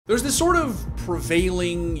There's this sort of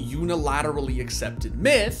prevailing, unilaterally accepted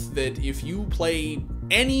myth that if you play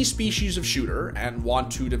any species of shooter and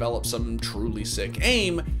want to develop some truly sick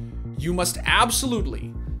aim, you must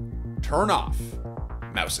absolutely turn off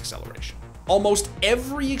mouse acceleration. Almost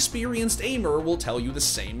every experienced aimer will tell you the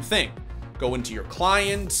same thing. Go into your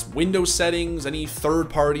client, Windows settings, any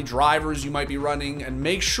third-party drivers you might be running, and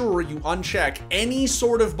make sure you uncheck any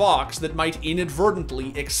sort of box that might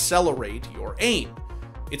inadvertently accelerate your aim.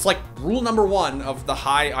 It's like rule number 1 of the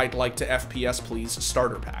Hi, I'd like to FPS please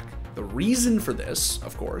starter pack. The reason for this,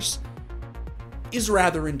 of course, is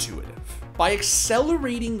rather intuitive. By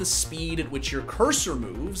accelerating the speed at which your cursor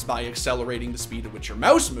moves, by accelerating the speed at which your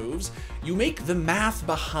mouse moves, you make the math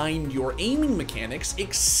behind your aiming mechanics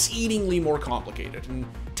exceedingly more complicated and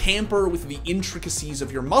tamper with the intricacies of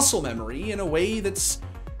your muscle memory in a way that's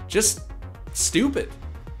just stupid,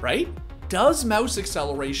 right? Does mouse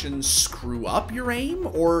acceleration screw up your aim,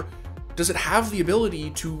 or does it have the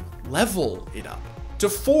ability to level it up? To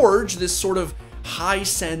forge this sort of high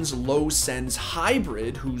sens, low sens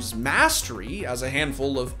hybrid whose mastery, as a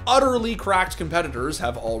handful of utterly cracked competitors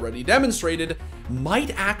have already demonstrated,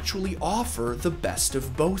 might actually offer the best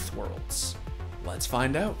of both worlds. Let's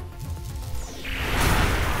find out.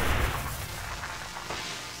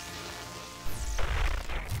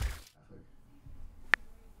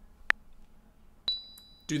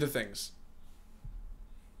 Do the things.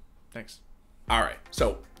 Thanks. All right,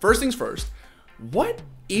 so first things first, what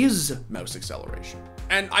is mouse acceleration?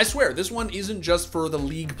 And I swear, this one isn't just for the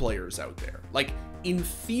League players out there. Like, in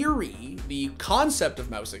theory, the concept of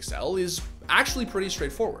mouse accel is actually pretty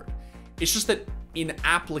straightforward. It's just that in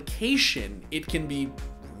application, it can be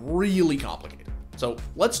really complicated. So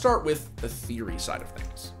let's start with the theory side of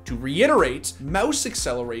things. To reiterate, mouse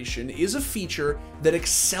acceleration is a feature that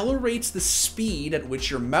accelerates the speed at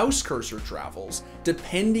which your mouse cursor travels,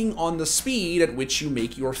 depending on the speed at which you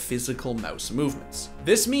make your physical mouse movements.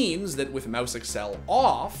 This means that with mouse accel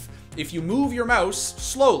off, if you move your mouse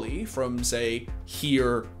slowly from, say,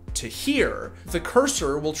 here to here, the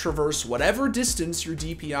cursor will traverse whatever distance your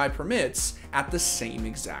DPI permits at the same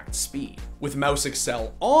exact speed. With mouse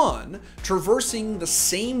accel on, traversing the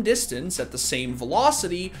same distance at the same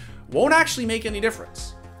velocity won't actually make any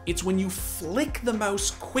difference. It's when you flick the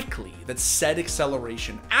mouse quickly that said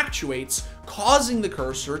acceleration actuates, causing the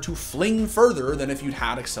cursor to fling further than if you'd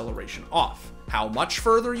had acceleration off. How much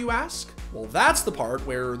further, you ask? Well, that's the part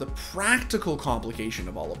where the practical complication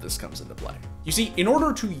of all of this comes into play. You see, in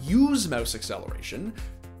order to use mouse acceleration,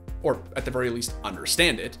 or at the very least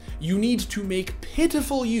understand it, you need to make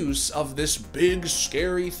pitiful use of this big,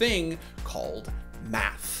 scary thing called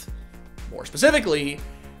math. More specifically,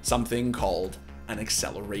 something called an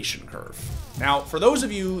acceleration curve. Now, for those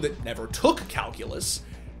of you that never took calculus,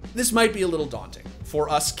 this might be a little daunting. For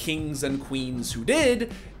us kings and queens who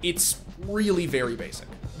did, it's really very basic.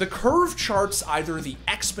 The curve charts either the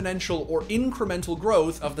exponential or incremental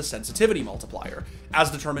growth of the sensitivity multiplier, as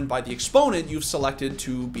determined by the exponent you've selected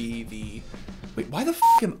to be the... Wait, why the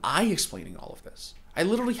f am I explaining all of this? I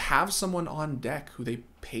literally have someone on deck who they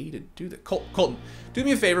pay to do that. Colton, do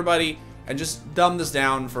me a favor, buddy, and just dumb this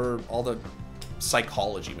down for all the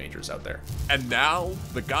psychology majors out there. And now,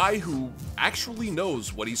 the guy who actually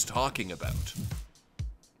knows what he's talking about.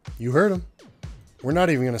 You heard him. We're not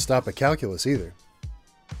even going to stop at calculus either.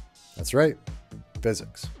 That's right,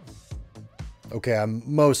 physics. Okay, I'm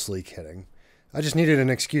mostly kidding. I just needed an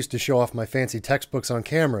excuse to show off my fancy textbooks on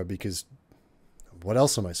camera because what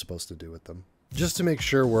else am I supposed to do with them? Just to make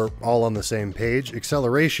sure we're all on the same page,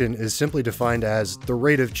 acceleration is simply defined as the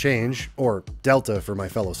rate of change, or delta for my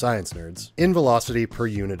fellow science nerds, in velocity per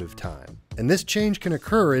unit of time. And this change can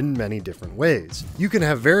occur in many different ways. You can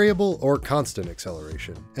have variable or constant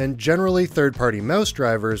acceleration, and generally third-party mouse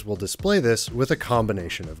drivers will display this with a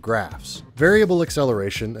combination of graphs. Variable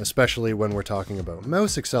acceleration, especially when we're talking about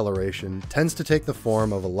mouse acceleration, tends to take the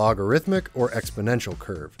form of a logarithmic or exponential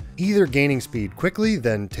curve, either gaining speed quickly,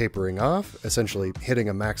 then tapering off, essentially hitting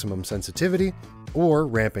a maximum sensitivity, or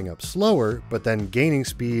ramping up slower, but then gaining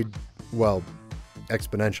speed, well,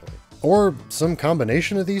 exponentially. Or some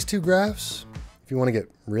combination of these two graphs, if you want to get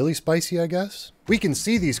really spicy, I guess. We can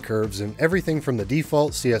see these curves in everything from the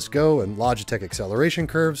default CSGO and Logitech acceleration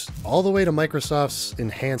curves, all the way to Microsoft's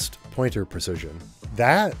enhanced pointer precision.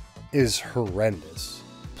 That is horrendous.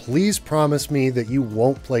 Please promise me that you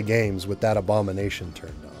won't play games with that abomination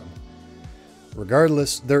turned on.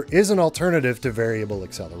 Regardless, there is an alternative to variable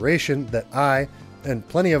acceleration that I, and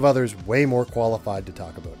plenty of others way more qualified to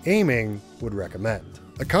talk about aiming, would recommend.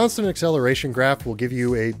 A constant acceleration graph will give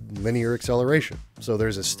you a linear acceleration, so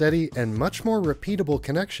there's a steady and much more repeatable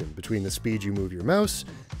connection between the speed you move your mouse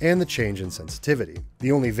and the change in sensitivity.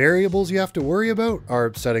 The only variables you have to worry about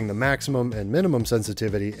are setting the maximum and minimum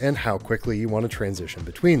sensitivity and how quickly you want to transition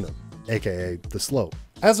between them, aka the slope.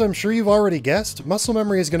 As I'm sure you've already guessed, muscle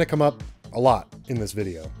memory is going to come up a lot in this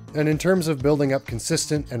video. And in terms of building up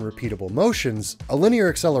consistent and repeatable motions, a linear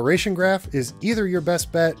acceleration graph is either your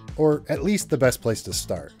best bet or at least the best place to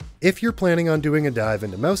start. If you're planning on doing a dive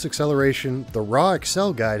into mouse acceleration, the Raw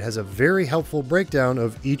Excel guide has a very helpful breakdown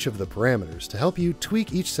of each of the parameters to help you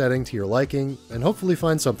tweak each setting to your liking and hopefully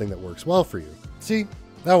find something that works well for you. See,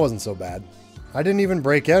 that wasn't so bad. I didn't even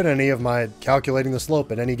break out any of my calculating the slope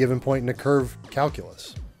at any given point in a curve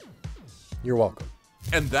calculus. You're welcome.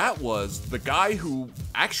 And that was the guy who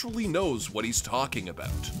actually knows what he's talking about.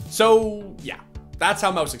 So yeah, that's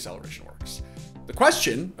how mouse acceleration works. The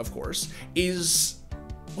question, of course, is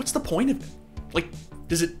what's the point of it? Like,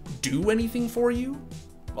 does it do anything for you?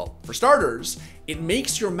 Well, for starters, it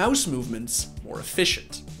makes your mouse movements more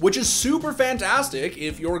efficient, which is super fantastic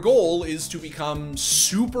if your goal is to become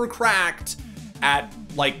super cracked at,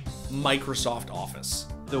 like, Microsoft Office.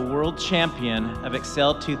 The world champion of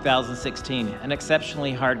Excel 2016, an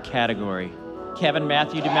exceptionally hard category. Kevin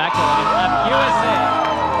Matthew Dimitri of USA.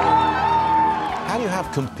 How do you have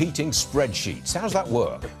competing spreadsheets? How does that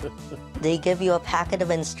work? They give you a packet of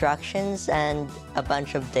instructions and a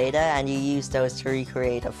bunch of data, and you use those to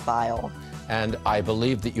recreate a file. And I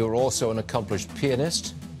believe that you're also an accomplished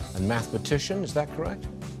pianist and mathematician, is that correct?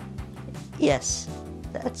 Yes,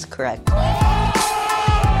 that's correct.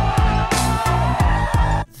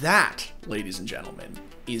 That, ladies and gentlemen,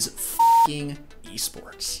 is f***ing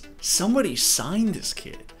esports. Somebody sign this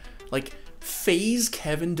kid. Like, phase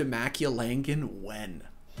Kevin Demakia-Langen when?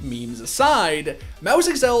 Memes aside, Mouse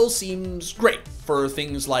Excel seems great for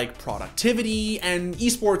things like productivity and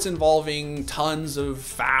esports involving tons of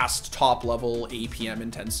fast, top-level,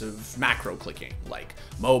 APM-intensive macro clicking, like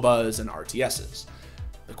MOBAs and RTSs.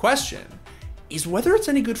 The question is whether it's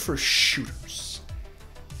any good for shooters.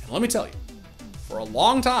 And let me tell you, for a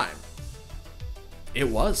long time, it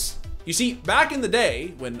was. You see, back in the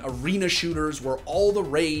day, when arena shooters were all the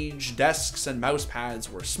rage, desks and mouse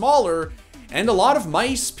pads were smaller, and a lot of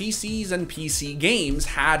mice, PCs, and PC games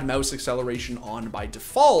had mouse acceleration on by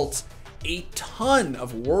default, a ton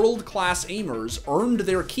of world-class aimers earned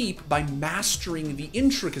their keep by mastering the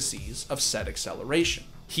intricacies of said acceleration.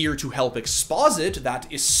 Here to help exposit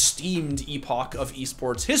that esteemed epoch of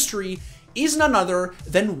esports history is none other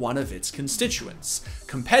than one of its constituents,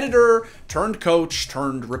 competitor turned coach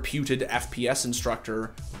turned reputed FPS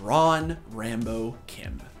instructor, Ron Rambo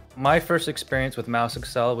Kim. My first experience with Mouse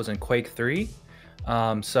Excel was in Quake 3.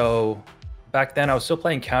 So back then I was still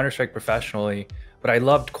playing Counter-Strike professionally, but I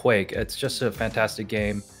loved Quake. It's just a fantastic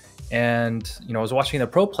game. And, you know, I was watching the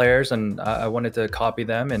pro players and I wanted to copy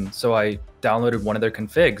them. And so I downloaded one of their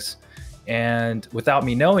configs, and without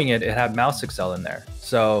me knowing it, it had Mouse Excel in there.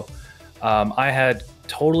 So I had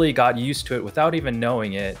totally got used to it without even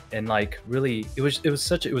knowing it. And like, really, it was a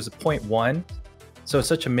 0.1. So it's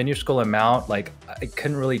such a minuscule amount. Like, I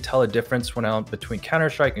couldn't really tell a difference between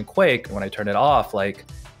Counter-Strike and Quake. When I turned it off, like,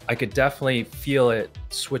 I could definitely feel it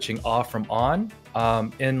switching off from on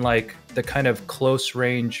in like the kind of close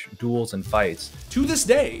range duels and fights. To this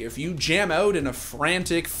day, if you jam out in a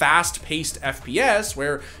frantic, fast-paced FPS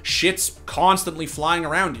where shit's constantly flying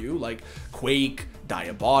around you, like Quake,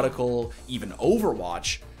 Diabolical, even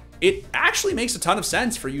Overwatch, it actually makes a ton of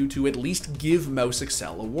sense for you to at least give Mouse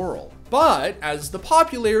Excel a whirl. But as the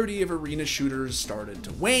popularity of arena shooters started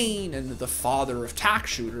to wane and the father of tac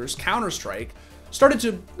shooters, Counter-Strike, started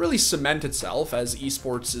to really cement itself as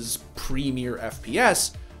esports' premier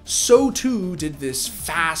FPS, so too did this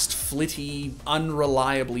fast, flitty,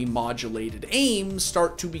 unreliably modulated aim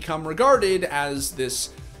start to become regarded as this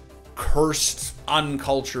cursed,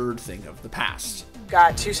 uncultured thing of the past.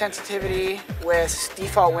 Got 2 sensitivity with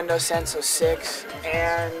default Windows Sense of 6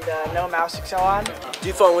 and no Mouse Excel on.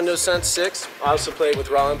 Default Windows Sense 6. I also play with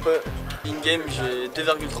raw input. In-game, j'ai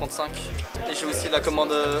 2,35 et j'ai aussi la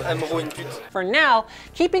commande MRO input. For now,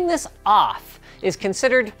 keeping this off is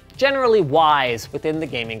considered generally wise within the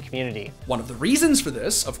gaming community. One of the reasons for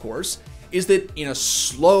this, of course, is that in a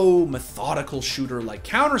slow, methodical shooter like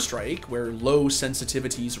Counter-Strike, where low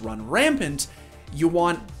sensitivities run rampant, you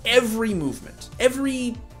want every movement,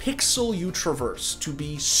 every pixel you traverse to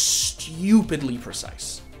be stupidly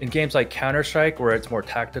precise. In games like Counter-Strike, where it's more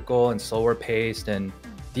tactical and slower paced and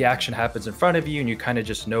the action happens in front of you and you kind of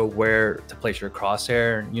just know where to place your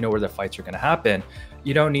crosshair, you know where the fights are going to happen,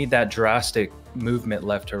 You don't need that drastic movement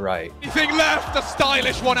left to right. Anything left? A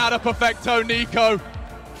stylish one out of Perfecto Nico.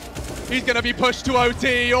 He's going to be pushed to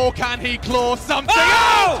OT, or can he claw something?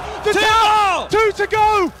 Oh! Two to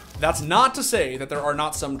go! That's not to say that there are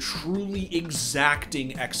not some truly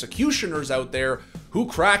exacting executioners out there who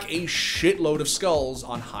crack a shitload of skulls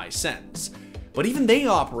on high sens. But even they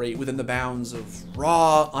operate within the bounds of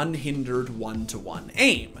raw, unhindered one-to-one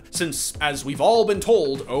aim, since, as we've all been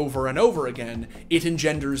told over and over again, it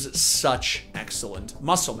engenders such excellent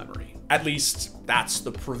muscle memory. At least, that's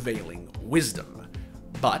the prevailing wisdom.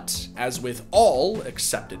 But, as with all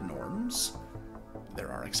accepted norms, there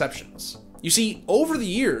are exceptions. You see, over the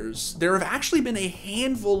years, there have actually been a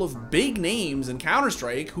handful of big names in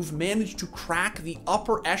Counter-Strike who've managed to crack the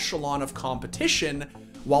upper echelon of competition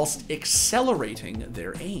whilst accelerating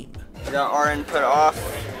their aim. I got R input off,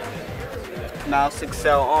 mouse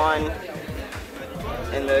accel on,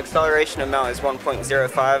 and the acceleration amount is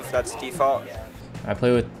 1.05, that's default. I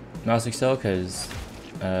play with mouse accel because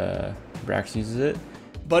Brax uses it.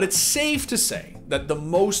 But it's safe to say that the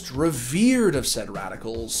most revered of said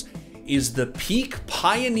radicals is the peak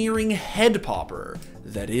pioneering head popper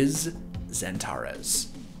that is Xantares.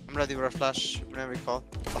 I'm ready for a flash whenever you call.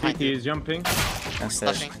 He is jumping.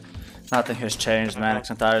 Nothing has changed, man.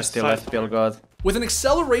 Xantares still FPL god. With an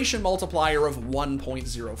acceleration multiplier of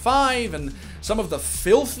 1.05 and some of the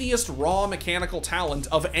filthiest raw mechanical talent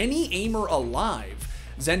of any aimer alive,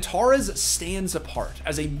 Xantares stands apart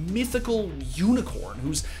as a mythical unicorn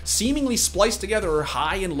who's seemingly spliced together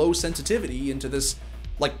high and low sensitivity into this,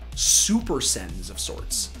 like, super sens of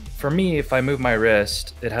sorts. For me, if I move my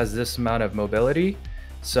wrist, it has this amount of mobility,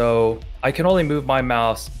 so I can only move my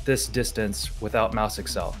mouse this distance without mouse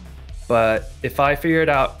accel. But if I figured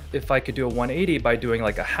out if I could do a 180 by doing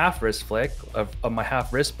like a half wrist flick of my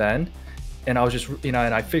half wrist bend, and I was just, and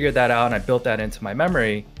I figured that out and I built that into my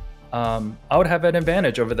memory, I would have an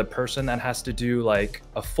advantage over the person that has to do like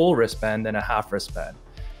a full wrist bend and a half wrist bend.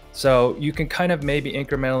 So you can kind of maybe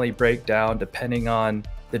incrementally break down, depending on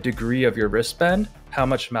the degree of your wrist bend, how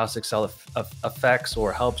much mouse accel affects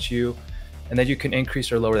or helps you, and then you can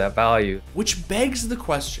increase or lower that value. Which begs the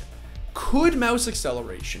question, could mouse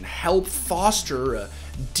acceleration help foster a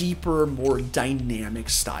deeper, more dynamic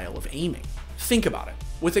style of aiming? Think about it.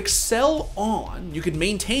 With accel on, you could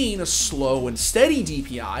maintain a slow and steady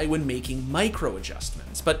DPI when making micro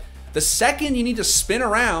adjustments, but the second you need to spin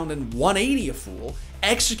around and 180 a fool,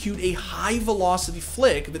 execute a high velocity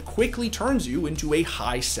flick that quickly turns you into a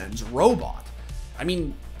high sens robot. I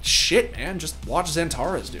mean, shit, man, just watch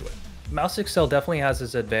Xantares do it. Mouse accel definitely has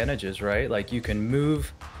its advantages, right? Like you can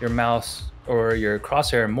move your mouse or your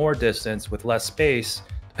crosshair more distance with less space,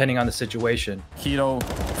 depending on the situation. Keto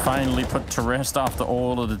finally put to rest after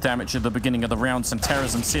all of the damage at the beginning of the round.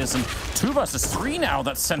 Xantares and Searson 2 versus 3 now.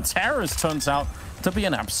 That Xantares turns out to be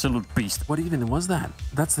an absolute beast. What even was that?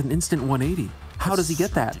 That's an instant 180. How does he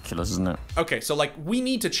get that? Ridiculous, isn't it? Okay, so like we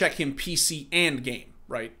need to check him PC and game,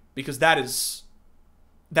 right? Because that is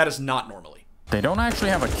not normally. They don't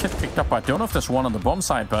actually have a kit picked up. I don't know if there's one on the bomb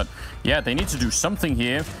side, but yeah, they need to do something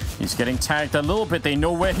here. He's getting tagged a little bit. They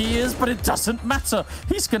know where he is, but it doesn't matter.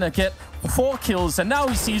 He's gonna get 4 kills, and now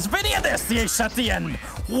he sees Vinny, and there's the ace at the end.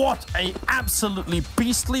 What a absolutely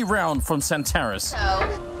beastly round from Xantares.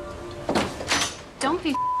 Don't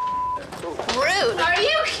be rude. Are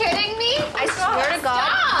you kidding me? I swear to God.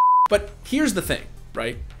 Stop. But here's the thing,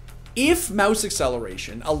 right? If mouse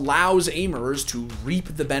acceleration allows aimers to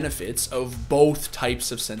reap the benefits of both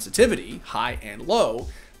types of sensitivity, high and low,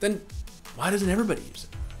 then why doesn't everybody use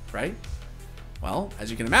it, right? Well, as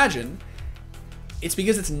you can imagine, it's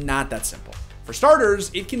because it's not that simple. For starters,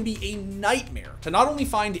 it can be a nightmare to not only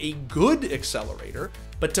find a good accelerator,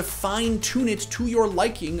 but to fine-tune it to your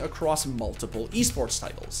liking across multiple esports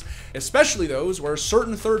titles, especially those where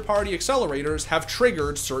certain third-party accelerators have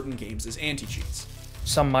triggered certain games as anti-cheats.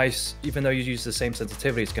 Some mice, even though you use the same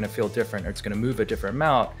sensitivity, it's going to feel different, or it's going to move a different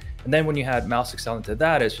amount. And then when you had mouse accel into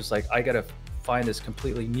that, it's just like, I got to find this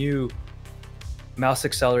completely new mouse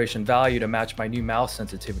acceleration value to match my new mouse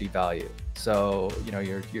sensitivity value. So,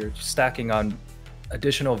 you're stacking on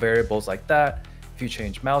additional variables like that. If you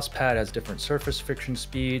change mouse pad, it has different surface friction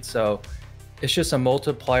speed. So it's just a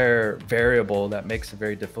multiplier variable that makes it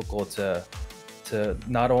very difficult to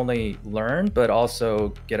not only learn, but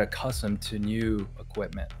also get accustomed to new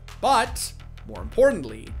equipment. But, more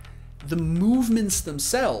importantly, the movements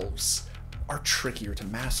themselves are trickier to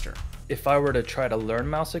master. If I were to try to learn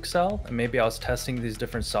mouse accel, and maybe I was testing these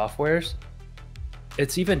different softwares,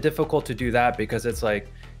 it's even difficult to do that because it's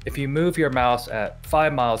like, if you move your mouse at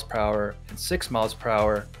 5 miles per hour and 6 miles per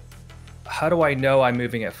hour, how do I know I'm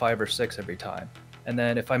moving at 5 or 6 every time? And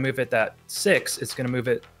then if I move it at 6, it's going to move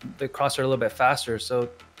it the crosshair a little bit faster. So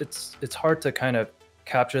it's hard to kind of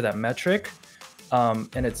capture that metric,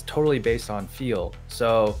 and it's totally based on feel.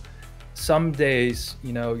 So some days,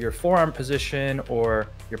 you know, your forearm position or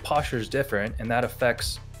your posture is different, and that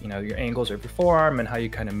affects, you know, your angles of your forearm and how you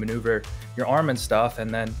kind of maneuver your arm and stuff.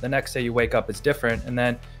 And then the next day you wake up, it's different, and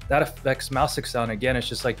then that affects mouse accel. And again, it's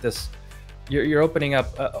just like this. You're opening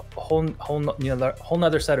up a whole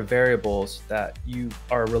nother set of variables that you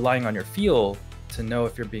are relying on your feel to know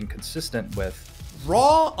if you're being consistent with.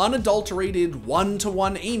 Raw, unadulterated,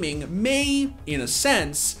 one-to-one aiming may, in a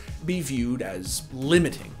sense, be viewed as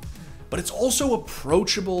limiting, but it's also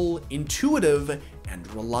approachable, intuitive,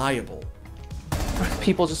 and reliable.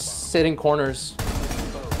 People just sit in corners.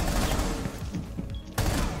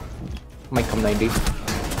 Might come 90.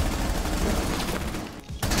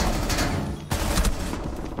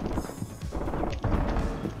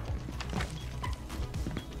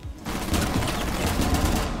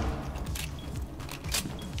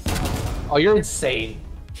 Oh, you're insane.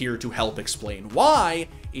 Here to help explain why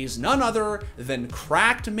is none other than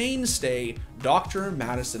cracked mainstay Dr.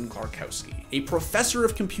 Madison Klarkowski, a professor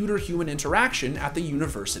of computer-human interaction at the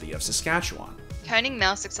University of Saskatchewan. Turning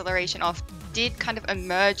mouse acceleration off did kind of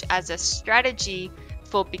emerge as a strategy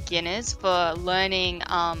for beginners for learning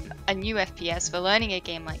a new FPS, for learning a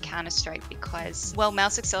game like Counter-Strike, because, well,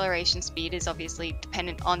 mouse acceleration speed is obviously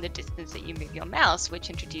dependent on the distance that you move your mouse, which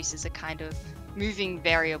introduces a kind of moving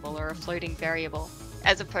variable or a floating variable,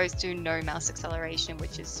 as opposed to no mouse acceleration,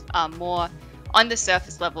 which is more on the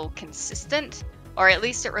surface level consistent, or at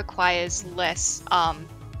least it requires less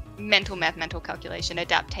mathematical calculation,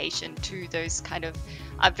 adaptation to those kind of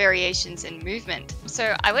variations in movement.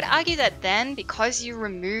 So I would argue that then, because you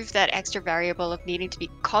remove that extra variable of needing to be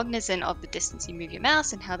cognizant of the distance you move your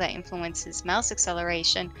mouse and how that influences mouse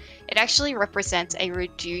acceleration, it actually represents a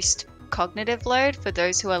reduced cognitive load for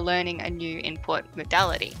those who are learning a new input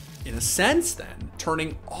modality. In a sense, then,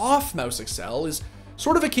 turning off mouse accel is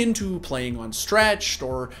sort of akin to playing on stretched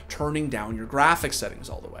or turning down your graphics settings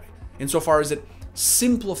all the way, insofar as it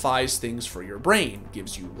simplifies things for your brain,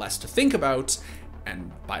 gives you less to think about,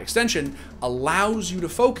 and by extension, allows you to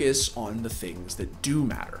focus on the things that do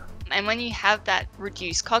matter. And when you have that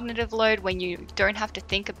reduced cognitive load, when you don't have to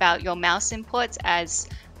think about your mouse inputs as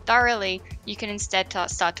thoroughly, you can instead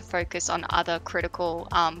start to focus on other critical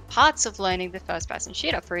parts of learning the first-person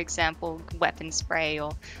shooter. For example, weapon spray,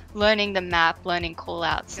 or learning the map, learning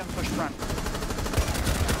callouts. Push front.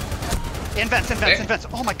 Invents.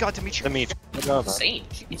 Oh my god, Dimitri. Insane.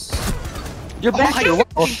 You're back here.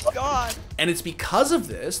 Oh god. And it's because of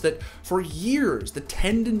this that for years the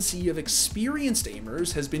tendency of experienced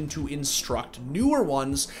aimers has been to instruct newer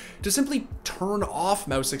ones to simply turn off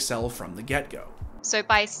mouse accel from the get-go. So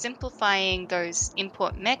by simplifying those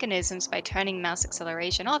input mechanisms, by turning mouse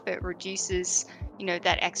acceleration off, it reduces, you know,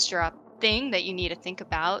 that extra thing that you need to think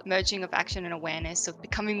about, merging of action and awareness, of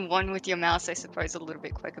becoming one with your mouse, I suppose, a little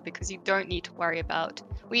bit quicker, because you don't need to worry about,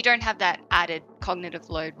 well, you don't have that added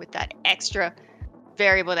cognitive load with that extra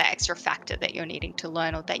variable, that extra factor that you're needing to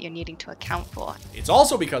learn or that you're needing to account for. It's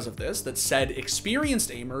also because of this that said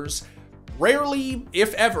experienced aimers rarely,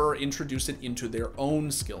 if ever, introduce it into their own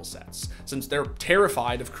skill sets, since they're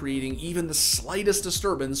terrified of creating even the slightest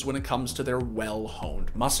disturbance when it comes to their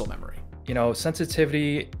well-honed muscle memory. You know,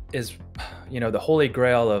 sensitivity is, you know, the holy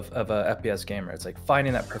grail of a FPS gamer. It's like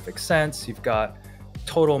finding that perfect sense. You've got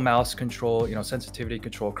total mouse control, you know, sensitivity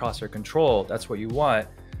control, crosshair control. That's what you want.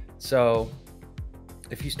 So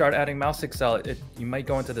if you start adding mouse accel, you might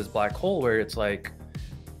go into this black hole where it's like,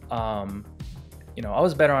 you know, I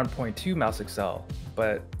was better on 0.2 mouse accel,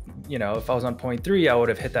 but, you know, if I was on 0.3, I would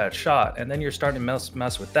have hit that shot. And then you're starting to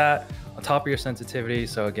mess with that on top of your sensitivity.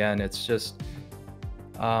 So again, it's just,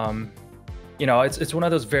 you know, it's one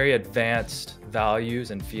of those very advanced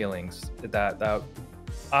values and feelings that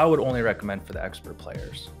I would only recommend for the expert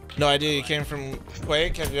players. No idea you came from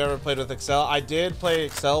Quake. Have you ever played with Excel? I did play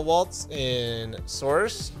Excel Waltz in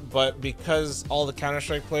Source, but because all the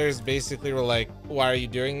Counter-Strike players basically were like, why are you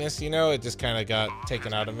doing this? You know, it just kind of got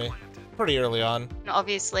taken out of me pretty early on.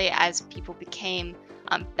 Obviously, as people became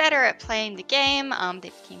better at playing the game,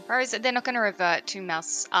 they became pros. They're not going to revert to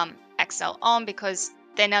mouse accel on, because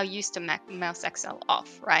they're now used to mouse accel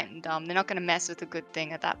off, right? And they're not going to mess with a good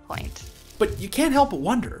thing at that point. But you can't help but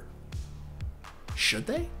wonder, should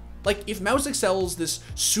they? Like, if mouse accel's this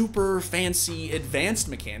super fancy advanced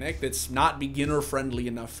mechanic that's not beginner friendly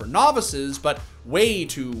enough for novices, but way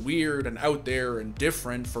too weird and out there and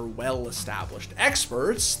different for well-established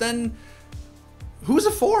experts, then who's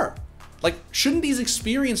it for? Like, shouldn't these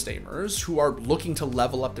experienced aimers who are looking to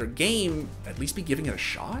level up their game at least be giving it a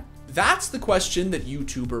shot? That's the question that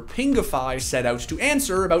YouTuber Pingify set out to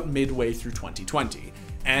answer about midway through 2020.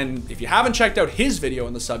 And if you haven't checked out his video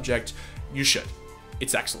on the subject, you should.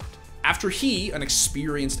 It's excellent. After he, an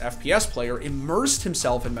experienced FPS player, immersed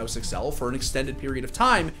himself in Mouse Excel for an extended period of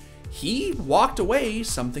time, he walked away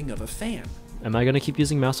something of a fan. Am I gonna keep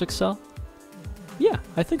using Mouse Excel? Yeah,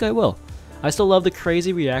 I think I will. I still love the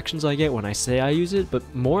crazy reactions I get when I say I use it, but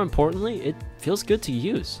more importantly, it feels good to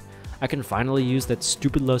use. I can finally use that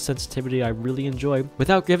stupid low sensitivity I really enjoy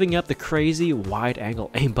without giving up the crazy wide-angle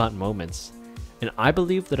aimbot moments. And I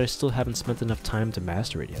believe that I still haven't spent enough time to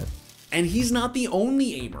master it yet. And he's not the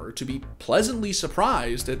only aimer to be pleasantly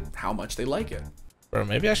surprised at how much they like it. Bro,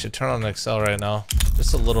 maybe I should turn on Excel right now.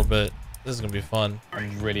 Just a little bit. This is gonna be fun.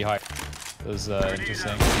 I'm really hyped. It was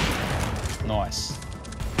interesting. Nice.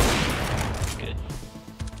 Good.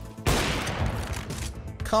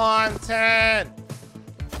 Content!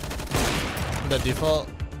 The default.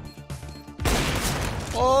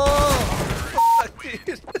 Oh! Fuck,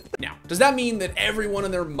 Now, does that mean that everyone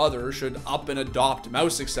and their mother should up and adopt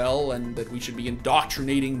Mouse Excel and that we should be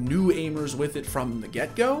indoctrinating new aimers with it from the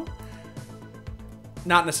get-go?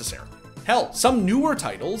 Not necessarily. Hell, some newer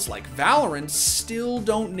titles, like Valorant, still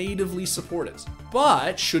don't natively support it.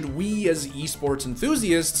 But should we as esports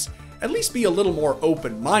enthusiasts at least be a little more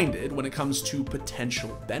open-minded when it comes to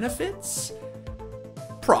potential benefits?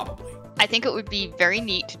 Probably. I think it would be very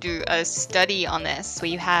neat to do a study on this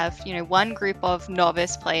where you have, one group of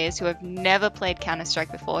novice players who have never played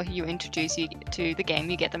Counter-Strike before, who you introduce you to the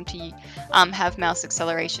game, you get them to have mouse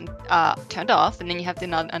acceleration turned off, and then you have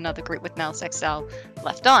another group with mouse accel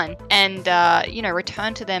left on, and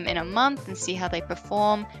return to them in a month and see how they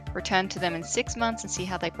perform, return to them in 6 months and see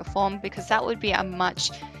how they perform, because that would be a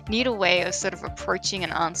much neater way of sort of approaching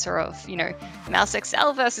an answer of, mouse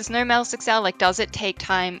accel versus no mouse accel. Like, does it take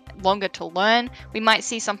time longer to learn? We might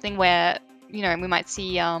see something where, we might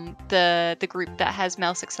see the group that has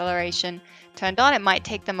mouse acceleration turned on, it might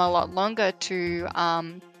take them a lot longer to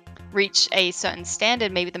reach a certain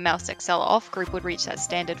standard. Maybe the mouse accel off group would reach that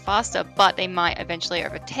standard faster, but they might eventually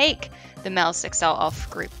overtake the mouse accel off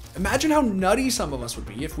group. Imagine how nutty some of us would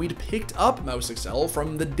be if we'd picked up Mouse Excel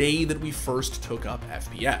from the day that we first took up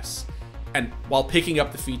FPS. And while picking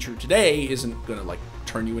up the feature today isn't gonna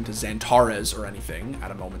turn you into Xantares or anything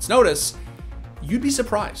at a moment's notice, you'd be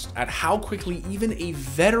surprised at how quickly even a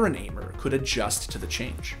veteran aimer could adjust to the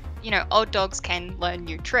change. Old dogs can learn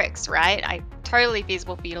new tricks, right? Totally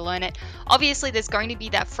feasible for you to learn it. Obviously, there's going to be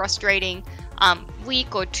that frustrating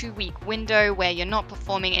week or 2 week window where you're not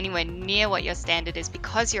performing anywhere near what your standard is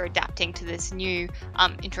because you're adapting to this new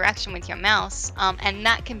interaction with your mouse. And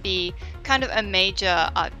that can be kind of a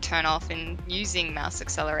major turn-off in using mouse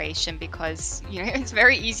acceleration because, it's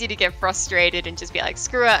very easy to get frustrated and just be like,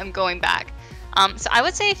 screw it, I'm going back. So I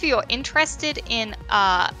would say if you're interested in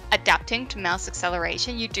adapting to mouse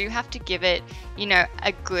acceleration, you do have to give it,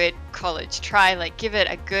 a good college try. Give it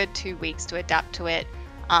a good 2 weeks to adapt to it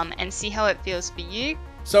and see how it feels for you.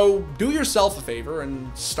 So do yourself a favor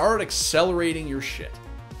and start accelerating your shit.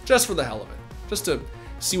 Just for the hell of it. Just to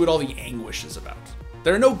see what all the anguish is about.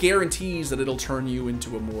 There are no guarantees that it'll turn you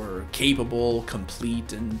into a more capable,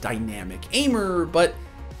 complete, and dynamic aimer, but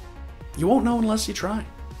you won't know unless you try.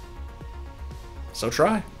 So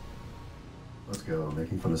try. Let's go,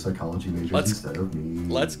 making fun of psychology majors instead of me.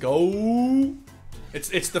 Let's go. It's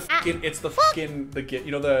the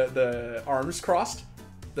arms crossed.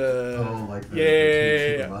 The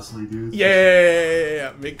the muscly dudes.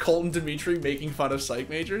 Yeah. Make Colton Dimitri making fun of psych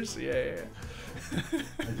majors. Yeah.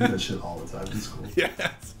 I do that shit all the time in school.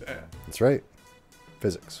 Yes. That's right.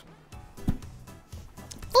 Physics.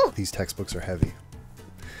 These textbooks are heavy.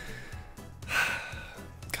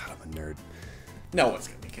 God, I'm a nerd. No one's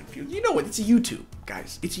gonna be confused. You know what? It's YouTube,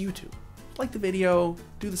 guys. It's YouTube. Like the video,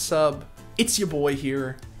 do the sub. It's your boy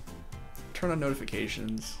here. Turn on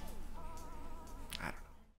notifications.